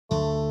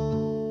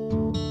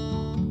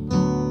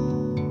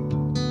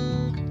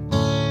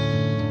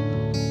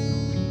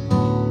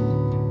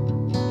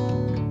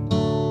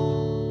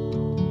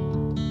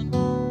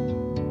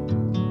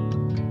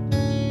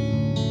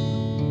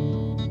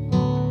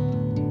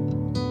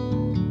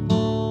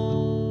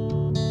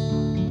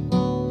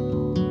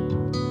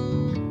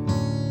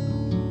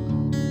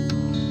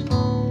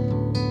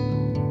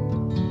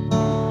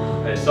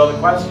So the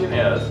question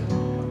is,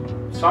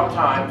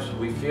 sometimes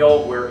we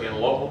feel we're in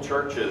local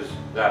churches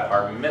that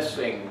are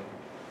missing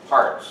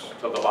parts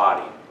to the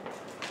body,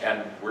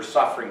 and we're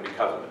suffering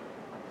because of it.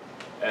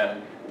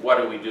 And what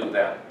do we do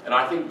then? And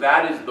I think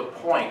that is the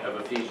point of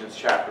Ephesians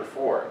chapter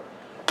 4,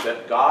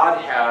 that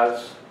God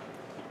has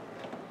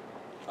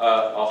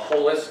a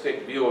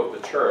holistic view of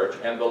the church,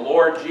 and the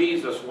Lord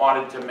Jesus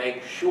wanted to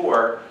make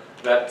sure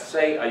that,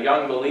 say, a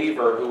young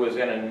believer who was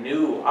in a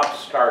new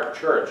upstart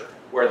church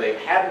where they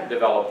hadn't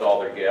developed all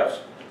their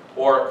gifts,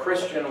 or a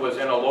Christian was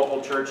in a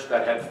local church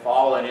that had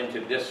fallen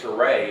into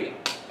disarray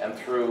and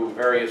through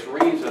various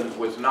reasons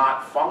was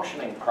not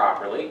functioning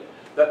properly,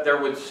 that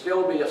there would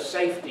still be a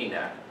safety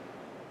net.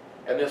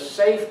 And this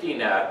safety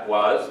net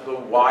was the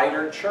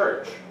wider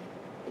church.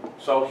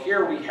 So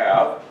here we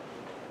have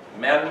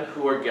men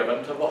who are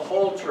given to the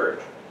whole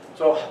church.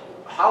 So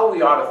how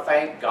we ought to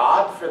thank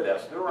God for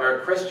this. There are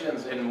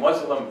Christians in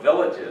Muslim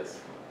villages,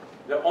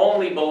 the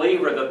only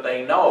believer that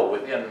they know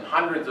within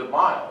hundreds of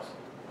miles.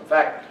 In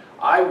fact,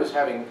 I was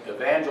having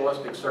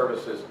evangelistic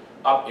services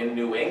up in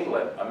New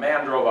England. A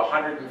man drove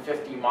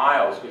 150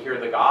 miles to hear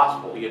the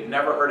gospel. He had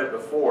never heard it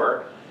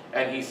before,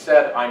 and he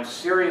said, "I'm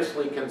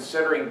seriously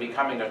considering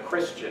becoming a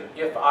Christian.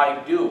 If I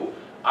do,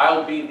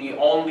 I'll be the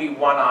only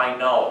one I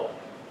know."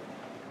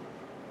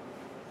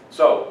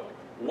 So,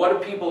 what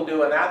do people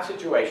do in that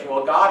situation?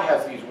 Well, God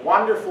has these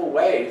wonderful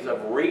ways of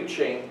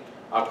reaching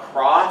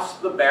across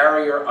the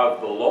barrier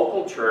of the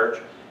local church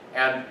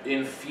and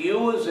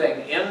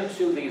infusing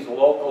into these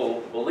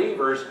local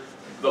believers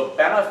the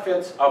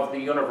benefits of the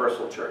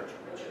universal church.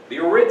 The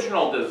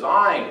original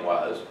design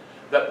was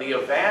that the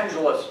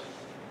evangelists,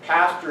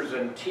 pastors,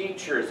 and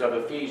teachers of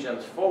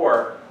Ephesians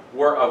 4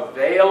 were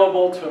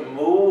available to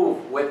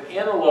move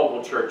within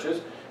local churches.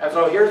 And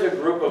so here's a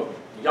group of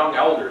young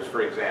elders,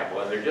 for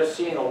example, and they're just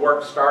seeing a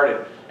work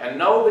started, and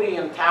nobody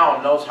in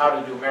town knows how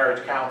to do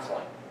marriage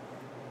counseling.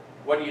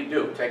 What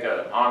do? Take an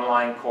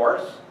online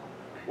course?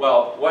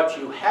 Well, what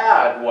you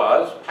had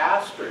was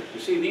pastors.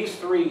 You see, these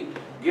three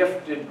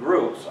gifted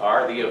groups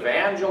are: the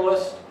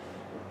evangelist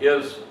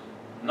is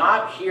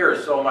not here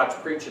so much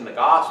preaching the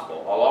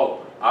gospel, although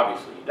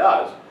obviously he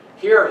does.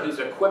 Here he's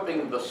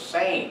equipping the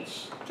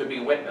saints to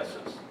be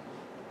witnesses.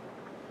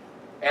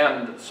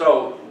 And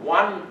so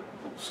one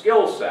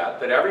skill set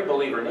that every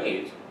believer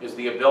needs is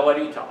the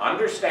ability to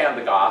understand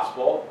the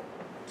gospel,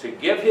 to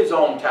give his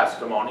own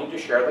testimony, to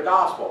share the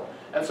gospel.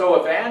 And so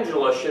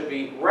evangelists should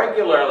be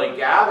regularly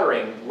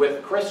gathering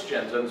with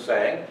Christians and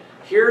saying,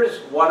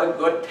 here's what a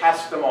good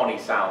testimony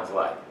sounds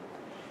like.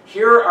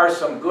 Here are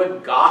some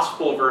good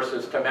gospel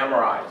verses to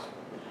memorize.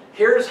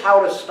 Here's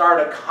how to start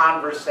a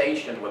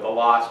conversation with a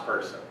lost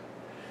person.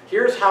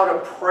 Here's how to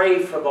pray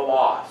for the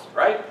lost,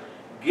 right?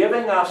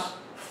 Giving us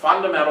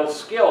fundamental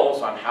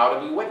skills on how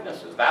to be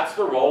witnesses. That's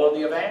the role of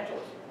the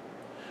evangelist.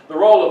 The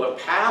role of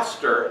the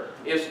pastor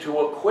is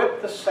to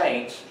equip the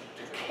saints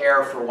to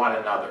care for one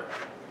another.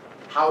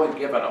 How to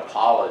give an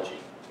apology.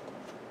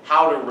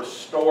 How to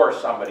restore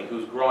somebody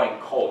who's growing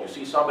cold. You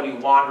see somebody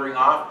wandering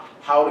off,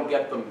 how to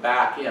get them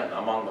back in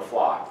among the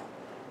flock.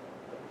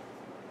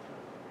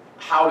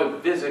 How to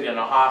visit in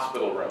a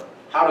hospital room.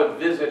 How to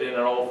visit in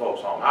an old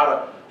folks home.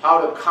 How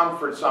to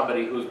comfort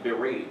somebody who's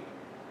bereaved.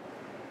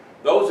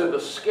 Those are the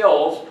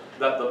skills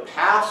that the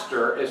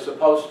pastor is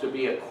supposed to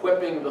be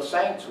equipping the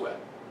saints with.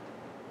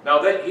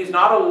 Now, he's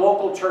not a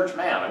local church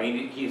man. I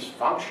mean, he's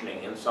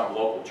functioning in some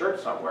local church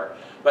somewhere,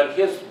 but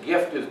his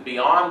gift is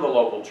beyond the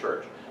local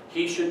church.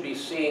 He should be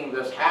seeing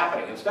this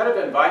happening. Instead of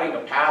inviting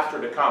a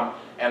pastor to come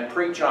and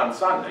preach on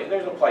Sunday,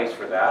 there's a place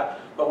for that,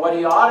 but what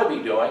he ought to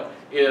be doing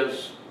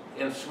is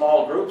in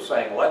small groups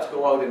saying, let's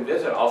go out and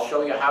visit. I'll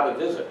show you how to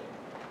visit.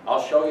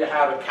 I'll show you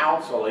how to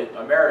counsel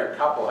a married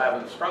couple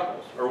having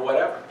struggles, or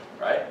whatever,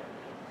 right?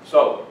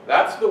 So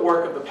that's the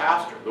work of the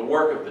pastor. The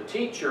work of the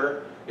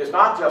teacher is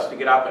not just to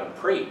get up and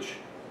preach.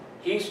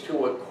 He's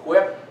to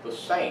equip the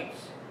saints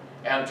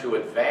and to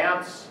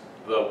advance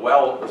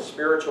the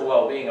spiritual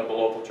well-being of the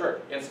local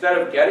church. Instead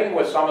of getting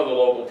with some of the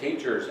local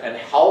teachers and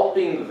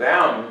helping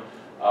them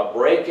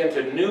break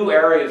into new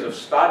areas of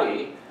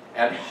study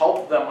and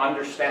help them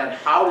understand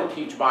how to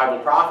teach Bible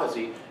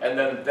prophecy, and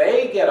then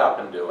they get up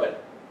and do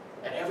it,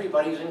 and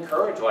everybody's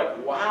encouraged,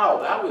 like, wow,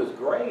 that was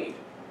great,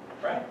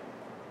 right?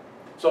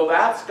 So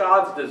that's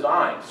God's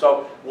design.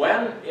 So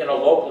when in a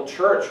local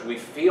church we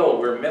feel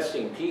we're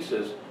missing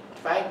pieces,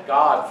 thank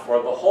God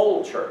for the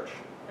whole church.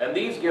 And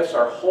these gifts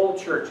are whole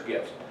church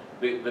gifts.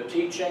 The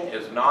teaching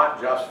is not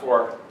just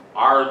for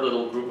our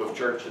little group of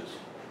churches.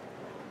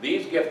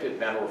 These gifted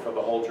men were for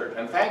the whole church.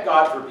 And thank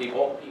God for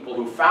people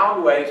who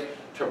found ways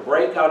to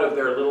break out of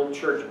their little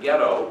church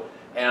ghetto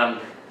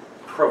and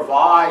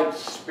provide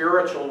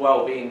spiritual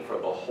well-being for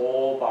the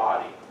whole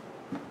body.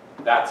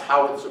 That's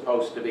how it's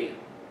supposed to be.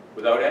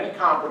 Without any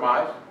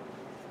compromise,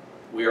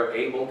 we are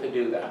able to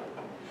do that.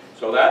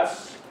 So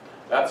that's,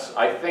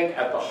 I think,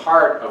 at the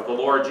heart of the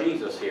Lord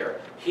Jesus here.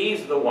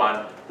 He's the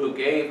one who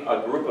gave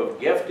a group of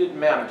gifted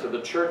men to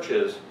the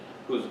churches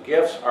whose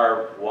gifts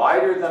are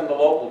wider than the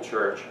local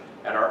church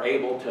and are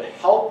able to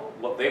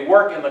help. They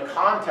work in the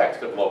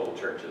context of local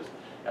churches.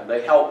 and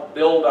they help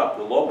build up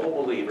the local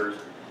believers.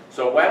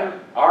 So when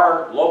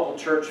our local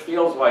church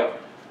feels like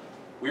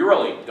we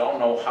really don't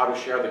know how to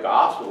share the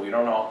gospel, we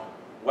don't know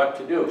what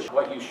to do,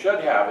 what you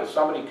should have is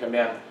somebody come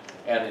in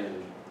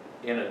and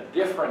in a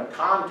different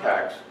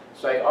context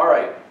say, all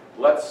right,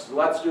 let's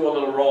do a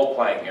little role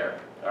playing here.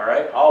 All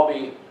right, I'll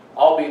be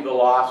the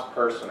lost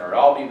person, or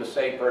I'll be the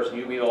saved person,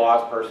 you be the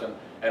lost person,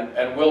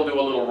 and we'll do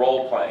a little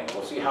role playing.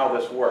 We'll see how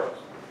this works,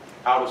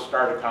 how to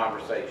start a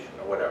conversation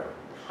or whatever.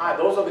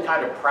 Those are the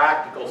kind of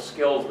practical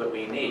skills that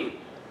we need,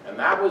 and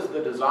that was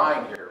the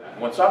design here.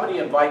 When somebody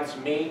invites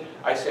me,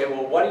 I say,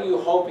 well, what are you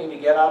hoping to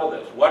get out of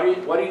this? What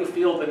do you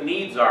feel the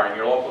needs are in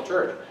your local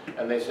church?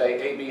 And they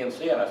say A, B, and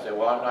C, and I say,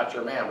 well, I'm not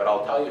your man, but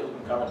I'll tell you who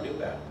can come and do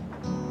that.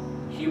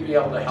 He'll be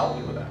able to help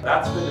you with that.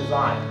 That's the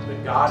design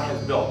that God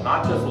has built,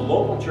 not just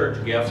local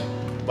church gifts,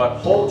 but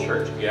whole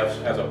church gifts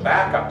as a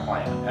backup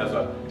plan,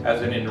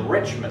 as an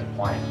enrichment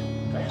plan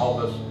to help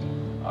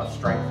us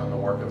strengthen the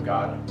work of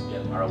God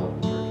in our local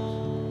church.